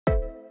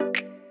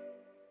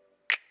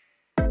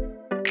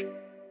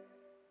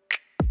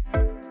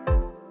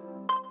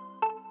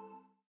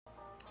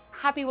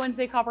Happy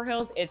Wednesday, Copper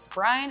Hills. It's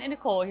Brian and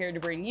Nicole here to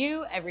bring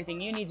you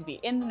everything you need to be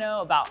in the know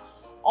about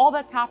all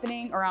that's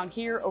happening around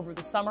here over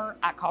the summer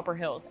at Copper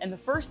Hills. And the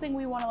first thing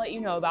we want to let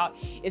you know about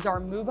is our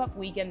move up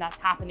weekend that's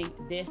happening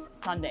this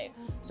Sunday.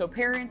 So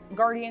parents,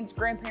 guardians,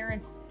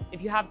 grandparents,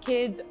 if you have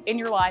kids in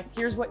your life,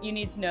 here's what you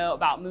need to know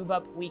about move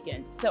up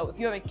weekend. So if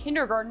you have a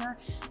kindergartner,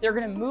 they're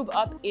going to move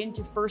up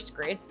into first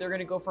grade. So they're going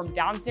to go from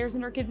downstairs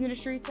in our kids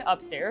ministry to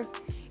upstairs.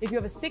 If you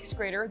have a sixth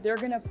grader, they're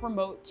going to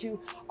promote to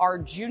our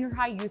junior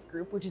high youth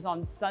group, which is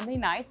on Sunday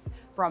nights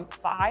from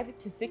 5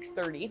 to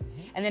 6:30.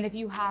 And then if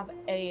you have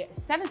an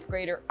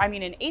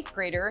eighth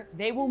grader,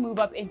 they will move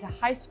up into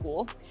high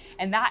school,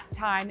 and that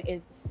time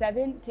is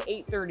 7 to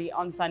 8:30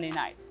 on Sunday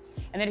nights.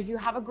 And then if you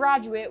have a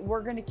graduate,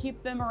 we're going to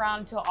keep them around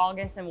until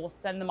August and we'll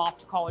send them off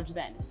to college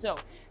then. So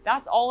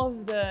that's all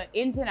of the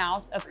ins and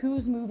outs of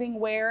who's moving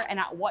where and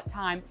at what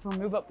time for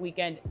move up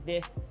weekend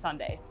this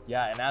Sunday.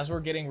 Yeah, and as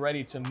we're getting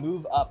ready to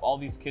move up all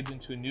these kids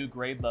into a new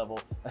grade level,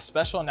 a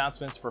special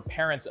announcements for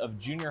parents of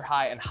junior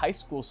high and high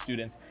school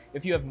students.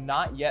 If you have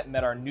not yet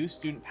met our new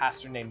student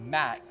pastor named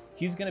Matt,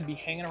 he's going to be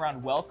hanging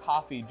around Well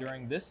Coffee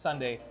during this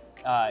Sunday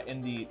in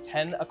the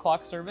 10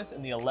 o'clock service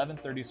and the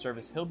 11:30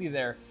 service. He'll be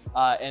there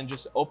and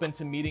just open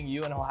to meeting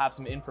you, and he'll have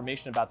some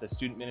information about the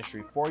student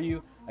ministry for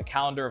you, a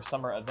calendar of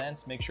summer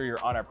events. Make sure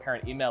you're on our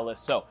parent email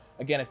list. So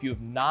again, if you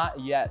have not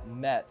yet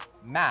met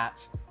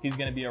Matt, he's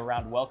going to be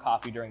around Well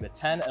Coffee during the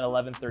 10 and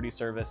 11:30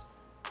 service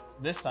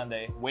this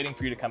Sunday, waiting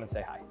for you to come and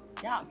say hi.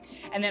 Yeah,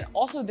 and then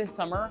also this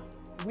summer,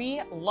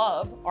 we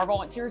love our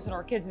volunteers in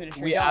our kids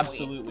ministry. We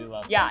absolutely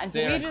love them. Yeah, and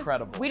so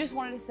we just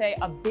wanted to say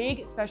a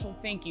big special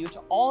thank you to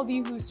all of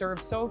you who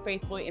serve so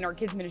faithfully in our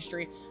kids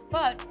ministry.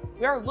 But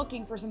we are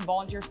looking for some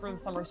volunteers for the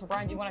summer. So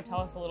Brian, do you want to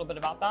tell us a little bit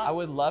about that? I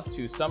would love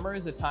to. Summer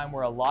is a time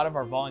where a lot of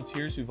our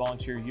volunteers who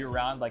volunteer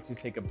year-round like to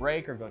take a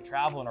break or go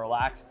travel and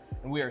relax.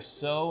 And we are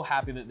so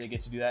happy that they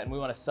get to do that, and we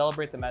want to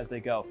celebrate them as they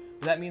go.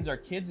 But that means our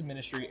kids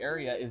ministry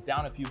area is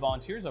down a few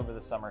volunteers over the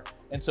summer.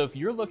 And so if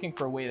you're looking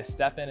for a way to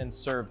step in and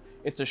serve,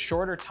 it's a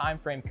shorter time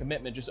frame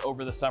commitment just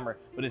over the summer,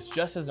 but it's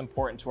just as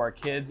important to our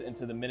kids and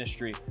to the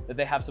ministry that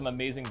they have some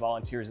amazing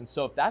volunteers. And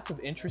so if that's of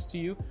interest to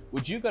you,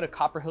 would you go to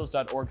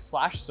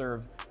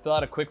copperhills.org/serve, fill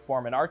out a quick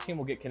form, and our team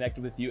will get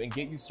connected with you and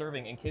get you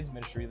serving in kids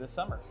ministry this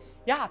summer.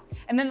 Yeah,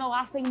 and then the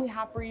last thing we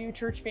have for you,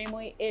 church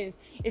family, is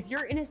if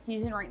you're in a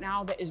season right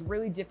now that is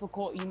really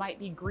difficult, you might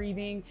be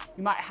grieving,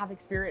 you might have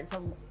experienced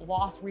some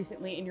loss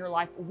recently in your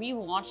life, we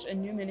launched a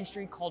new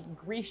ministry called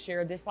Grief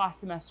Share this last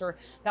semester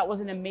that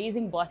was an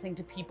amazing blessing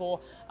to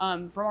people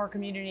from our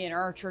community and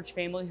our church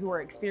family who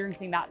are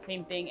experiencing that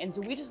same thing. And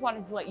so we just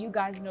wanted to let you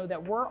guys know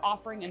that we're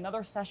offering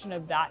another session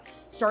of that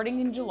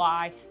starting in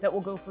July that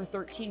will go for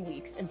 13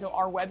 weeks. And so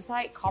our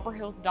website,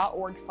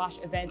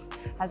 copperhills.org/events,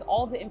 has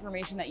all the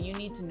information that you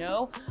need to know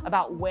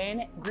about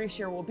when Grief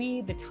Share will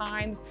be, the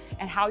times,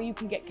 and how you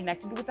can get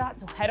connected with that.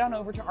 So head on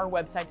over to our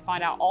website to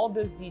find out all of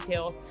those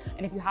details.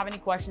 And if you have any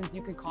questions,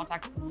 you can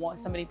contact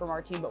somebody from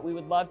our team, but we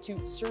would love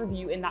to serve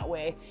you in that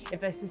way if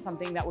this is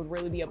something that would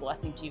really be a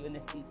blessing to you in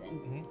this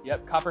season.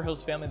 Yep, Copper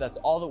Hills family, that's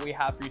all that we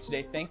have for you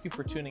today. Thank you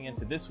for tuning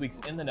into this week's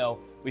In the Know.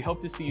 We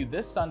hope to see you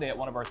this Sunday at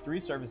one of our 3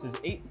 services,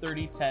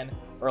 8:30, 10,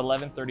 or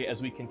 11:30,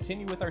 as we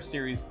continue with our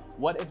series,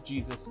 What If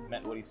Jesus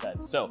Meant What He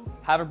Said? So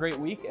have a great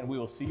week, and we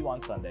will see you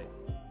on Sunday.